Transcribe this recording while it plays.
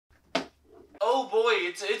Oh boy,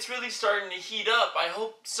 it's really starting to heat up. I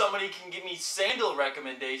hope somebody can give me sandal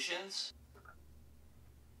recommendations.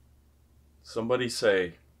 Somebody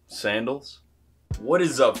say sandals? What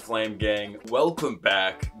is up, Flame Gang? Welcome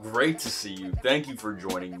back. Great to see you. Thank you for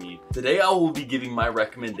joining me. Today I will be giving my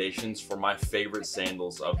recommendations for my favorite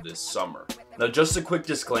sandals of this summer. Now, just a quick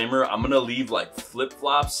disclaimer, I'm gonna leave like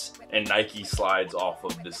flip-flops and Nike slides off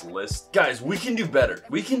of this list. Guys, we can do better.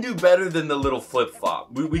 We can do better than the little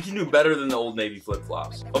flip-flop. We can do better than the Old Navy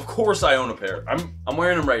flip-flops. Of course I own a pair. I'm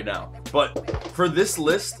wearing them right now. But for this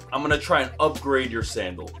list, I'm gonna try and upgrade your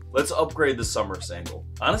sandal. Let's upgrade the summer sandal.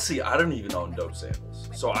 Honestly, I don't even own dope sandals,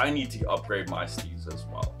 so I need to upgrade my steez as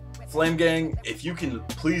well. Flame Gang, if you can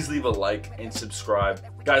please leave a like and subscribe.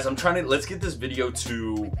 Guys, let's get this video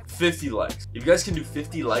to 50 likes. If you guys can do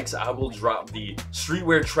 50 likes, I will drop the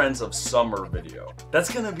streetwear trends of summer video. That's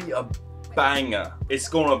gonna be a banger. It's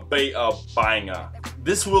gonna be a banger.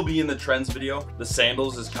 This will be in the trends video. The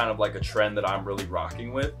sandals is kind of like a trend that I'm really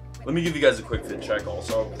rocking with. Let me give you guys a quick fit check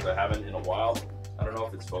also, because I haven't in a while. I don't know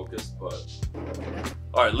if it's focused, but...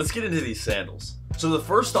 Alright, let's get into these sandals. So the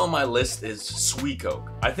first on my list is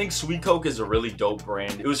Suicoke. I think Suicoke is a really dope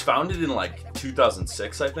brand. It was founded in like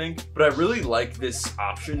 2006, I think. But I really like this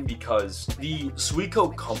option because the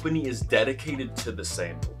Suicoke company is dedicated to the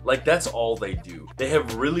sandal. Like, that's all they do. They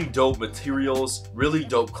have really dope materials, really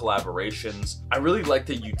dope collaborations. I really like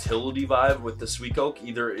the utility vibe with the Suicoke,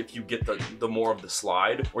 either if you get the more of the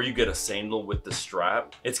slide or you get a sandal with the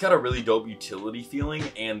strap. It's got a really dope utility feeling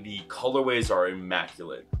and the colorways are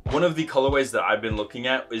immaculate. One of the colorways that I've been looking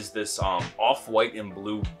at is this off-white and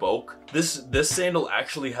blue Boke. This sandal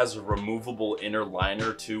actually has a removable inner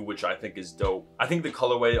liner too, which I think is dope. I think the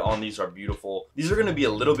colorway on these are beautiful. These are going to be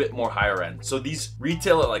a little bit more higher end. So these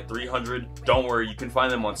retail at like $300. Don't worry, you can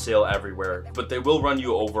find them on sale everywhere, but they will run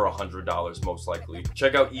you over $100 most likely.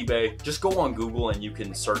 Check out eBay. Just go on Google and you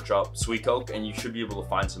can search up Suicoke and you should be able to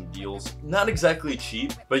find some deals. Not exactly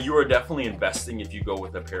cheap, but you are definitely investing if you go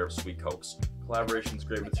with a pair of Suicokes. Collaborations,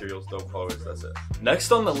 great materials, dope colors, that's it.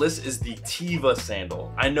 Next on the list is the Teva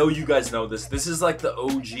sandal. I know you guys know this. This is like the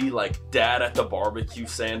OG, like dad at the barbecue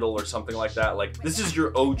sandal or something like that. Like, this is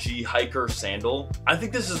your OG hiker sandal. I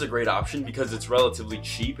think this is a great option because it's relatively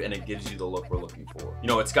cheap and it gives you the look we're looking for. You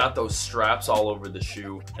know, it's got those straps all over the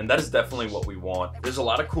shoe, and that is definitely what we want. There's a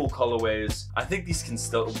lot of cool colorways. I think these can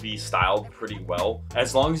still be styled pretty well,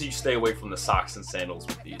 as long as you stay away from the socks and sandals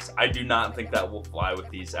with these. I do not think that will fly with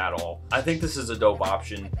these at all. I think this is a dope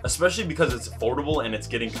option, especially because it's affordable and it's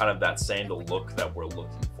getting kind of that sandal look that we're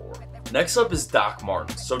looking for. Next up is Doc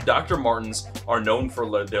Martens. So Dr. Martens are known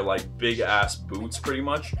for their like big ass boots pretty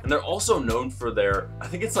much. And they're also known for their, I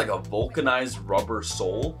think it's like a vulcanized rubber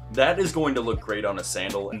sole. That is going to look great on a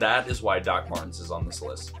sandal. And that is why Doc Martens is on this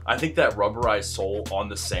list. I think that rubberized sole on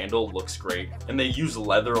the sandal looks great. And they use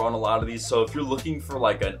leather on a lot of these. So if you're looking for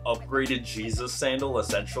like an upgraded Jesus sandal,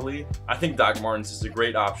 essentially, I think Doc Martens is a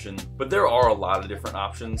great option. But there are a lot of different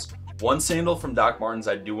options. One sandal from Doc Martens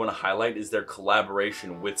I do want to highlight is their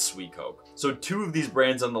collaboration with Suicoke. So two of these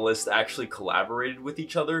brands on the list actually collaborated with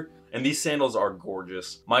each other, and these sandals are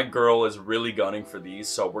gorgeous. My girl is really gunning for these,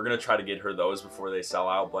 so we're gonna try to get her those before they sell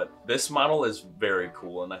out. But this model is very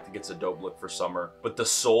cool, and I think it's a dope look for summer. But the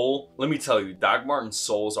sole, let me tell you, Doc Martens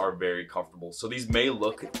soles are very comfortable. So these may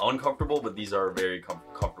look uncomfortable, but these are a very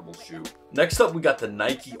comfortable shoe. Next up, we got the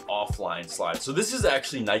Nike Offline Slide. So this is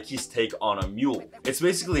actually Nike's take on a mule. It's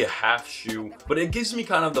basically a half shoe, but it gives me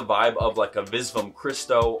kind of the vibe of like a Visvum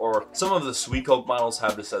Cristo, or some of the Suicoke models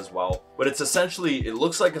have this as well. But it's essentially, it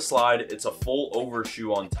looks like a slide. It's a full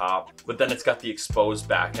overshoe on top, but then it's got the exposed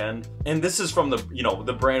back end. And this is from the, you know,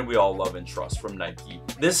 the brand we all love and trust, from Nike.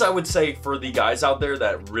 This, I would say, for the guys out there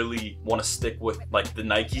that really want to stick with like the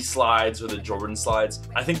Nike slides or the Jordan slides,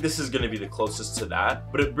 I think this is going to be the closest to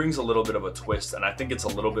that, but it brings a little bit of a twist, and I think it's a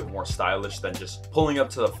little bit more stylish than just pulling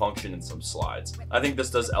up to the function in some slides. I think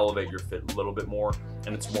this does elevate your fit a little bit more,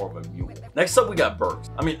 and it's more of a mule. Next up, we got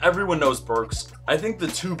Birks. I mean, everyone knows Birks. I think the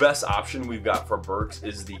two best option we've got for Birks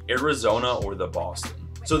is the Arizona or the Boston.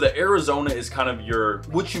 So the Arizona is kind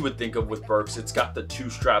of what you would think of with Birks. It's got the two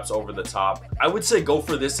straps over the top. I would say go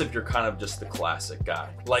for this if you're kind of just the classic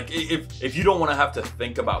guy. Like, if you don't want to have to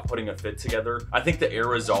think about putting a fit together, I think the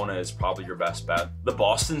Arizona is probably your best bet. The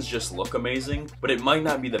Bostons just look amazing, but it might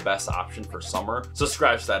not be the best option for summer. So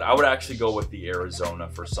scratch that. I would actually go with the Arizona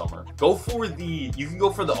for summer. You can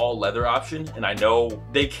go for the all leather option, and I know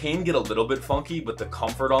they can get a little bit funky, but the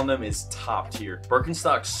comfort on them is top tier.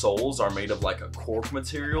 Birkenstock soles are made of like a cork material,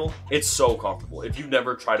 material. It's so comfortable. If you've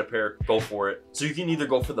never tried a pair, go for it. So you can either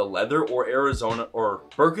go for the leather or Arizona, or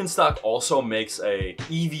Birkenstock also makes a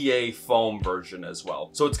EVA foam version as well.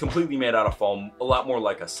 So it's completely made out of foam, a lot more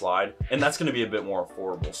like a slide, and that's gonna be a bit more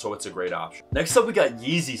affordable, so it's a great option. Next up, we got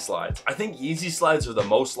Yeezy Slides. I think Yeezy Slides are the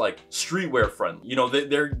most like streetwear friendly. You know,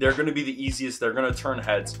 they're gonna be the easiest, they're gonna turn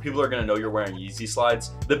heads. People are gonna know you're wearing Yeezy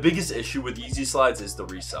Slides. The biggest issue with Yeezy Slides is the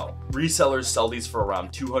resell. Resellers sell these for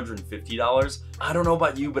around $250. I don't know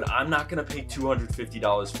about you, but I'm not gonna pay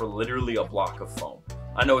 $250 for literally a block of foam.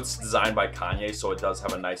 I know it's designed by Kanye, so it does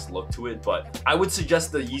have a nice look to it, but I would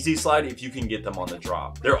suggest the Yeezy Slide if you can get them on the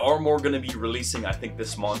drop. There are more going to be releasing, I think,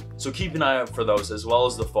 this month, so keep an eye out for those, as well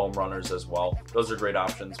as the foam runners as well. Those are great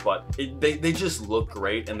options, but they just look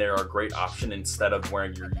great, and they're a great option instead of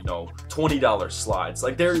wearing your, you know, $20 slides.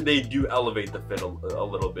 Like, they do elevate the fit a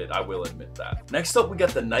little bit, I will admit that. Next up, we got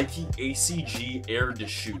the Nike ACG Air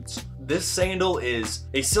Deschutz. This sandal is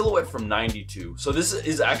a silhouette from '92, so this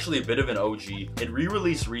is actually a bit of an OG. It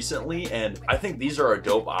re-released recently, and I think these are a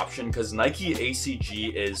dope option because Nike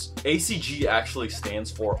ACG actually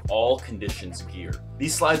stands for All Conditions Gear.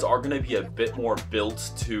 These slides are going to be a bit more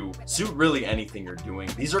built to suit really anything you're doing.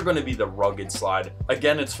 These are going to be the rugged slide.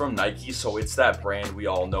 Again, it's from Nike, so it's that brand we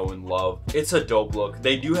all know and love. It's a dope look.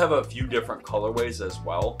 They do have a few different colorways as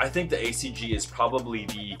well. I think the ACG is probably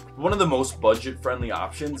one of the most budget-friendly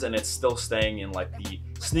options, and it's still staying in like the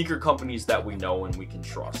sneaker companies that we know and we can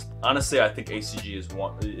trust. Honestly, I think ACG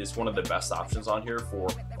is one of the best options on here for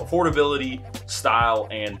affordability, style,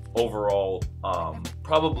 and overall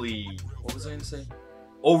probably, what was I gonna say?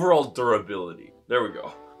 Overall durability. There we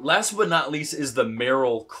go. Last but not least is the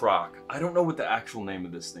Merrell Croc. I don't know what the actual name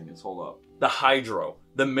of this thing is. Hold up. The Hydro.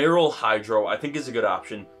 The Merrell Hydro, I think, is a good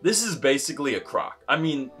option. This is basically a Croc. I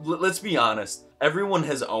mean, let's be honest. Everyone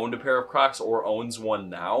has owned a pair of Crocs or owns one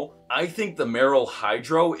now. I think the Merrell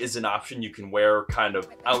Hydro is an option you can wear kind of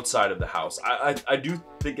outside of the house. I do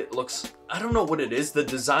think it looks, I don't know what it is. The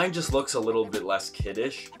design just looks a little bit less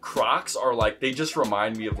kiddish. Crocs are like, they just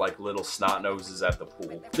remind me of like little snot noses at the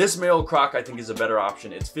pool. This Merrell Croc I think is a better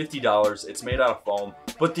option. It's $50. It's made out of foam,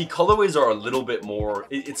 but the colorways are a little bit more,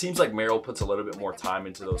 it seems like Merrell puts a little bit more time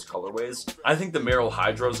into those colorways. I think the Merrell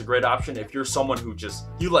Hydro is a great option if you're someone who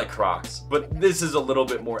you like Crocs, but this is a little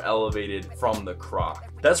bit more elevated from the Croc.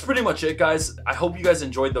 That's pretty much it, guys. I hope you guys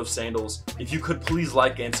enjoyed those sandals. If you could please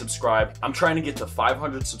like and subscribe. I'm trying to get to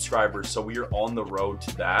 500 subscribers, so we are on the road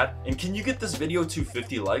to that. And can you get this video to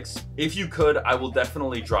 50 likes? If you could, I will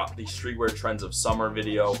definitely drop the streetwear trends of summer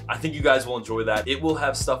video. I think you guys will enjoy that. It will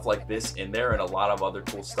have stuff like this in there and a lot of other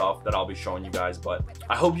cool stuff that I'll be showing you guys. But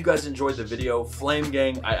I hope you guys enjoyed the video. Flame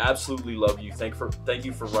Gang, I absolutely love you. Thank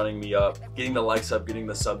you for running me up, getting the likes up, getting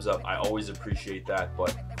the subs up. I always appreciate that.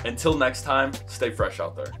 But until next time, stay fresh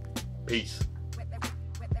out there. Peace.